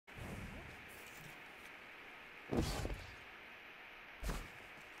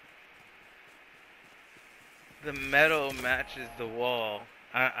The metal matches the wall.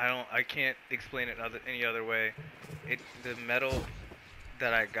 I can't explain it any other way. The metal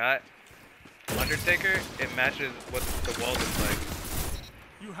that I got, Undertaker, it matches what the wall looks like.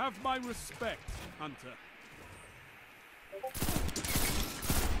 You have my respect, Hunter.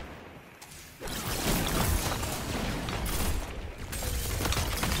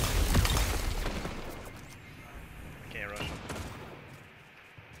 Can't rush him.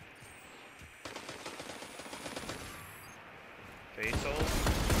 Face hold.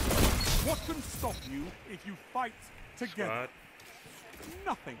 What can stop you if you fight together? Squad.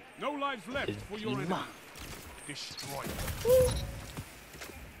 Nothing. No lives left for your enemy. Destroy it.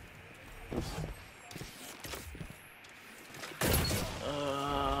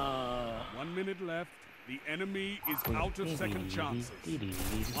 1 minute left. The enemy is out of second chances.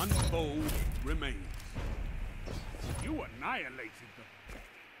 One foe remains. You annihilated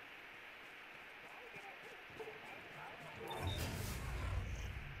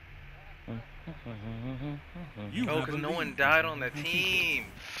them. Oh, because no one died on the team.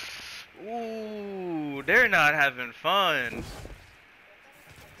 Ooh, they're not having fun.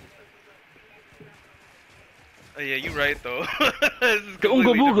 Oh, yeah, you right though. This is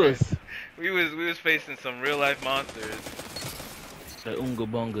completely different. We was facing some real life monsters. The Unga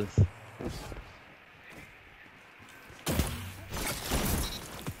Bungas.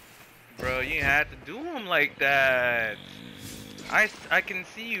 Bro, you had to do them like that. I can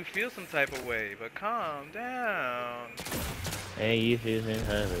see you feel some type of way, but calm down. Hey, you feel some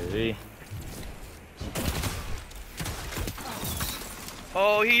type of way.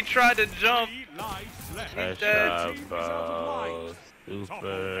 Oh, he tried to jump. He's dead. Super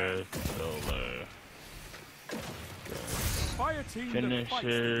solar.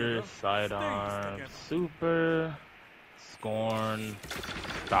 Finisher, sidearm, super, scorn,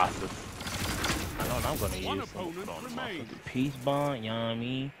 stasis. I know I'm gonna use some peace bond, you know what I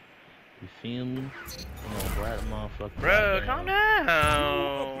mean? You feel me? I'm gonna grab the motherfucker. Bro, calm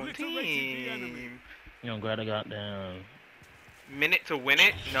down. Team. You gonna grab the goddamn minute to win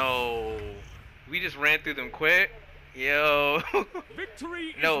it? No. We just ran through them quick. Yo.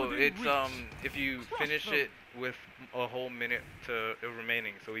 Victory no, it's if you finish it with a whole minute to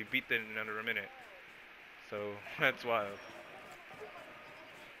remaining. So we beat them in under a minute. So that's wild.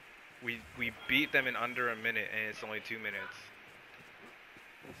 We beat them in under a minute and it's only 2 minutes.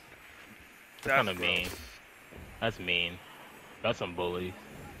 That's kind of mean. That's mean. That's some bullies.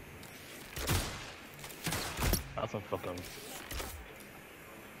 That's some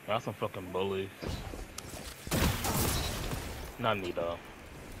fucking bullies. Not me though.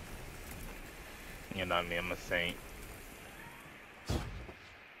 You're not me, I'm a saint.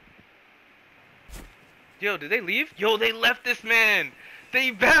 Yo, did they leave? Yo, they left this man!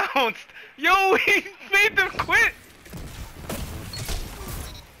 They bounced! Yo, he made them quit!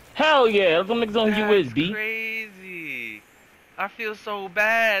 Hell yeah, that's what niggas on USB. That's crazy. I feel so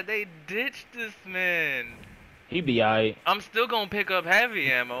bad. They ditched this man. He be alright. I'm still gonna pick up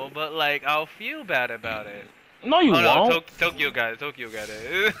heavy ammo, but like, I'll feel bad about it. No, you won't. No, Tokyo got it.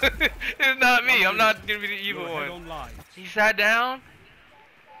 It's not me. I'm not gonna be the evil one. He sat down?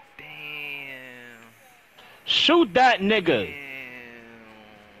 Damn. Shoot that nigga. Damn.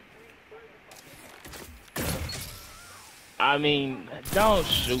 I mean, don't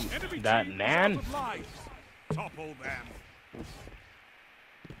shoot that man. Topple them.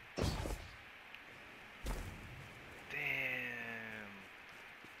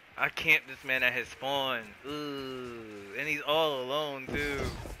 I camped this man at his spawn. Ooh, and he's all alone too.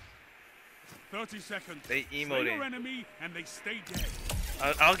 30 seconds. They emoted. Your enemy and they stay dead.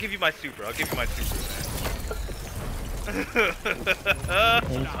 I'll give you my super. I'll give you my super, man.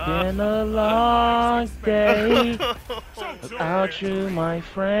 It's been a long day without you, my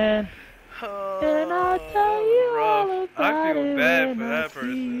friend. And I'll tell you all about it when I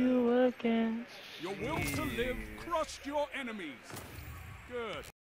see you again. Your will to live crushed your enemies. Good.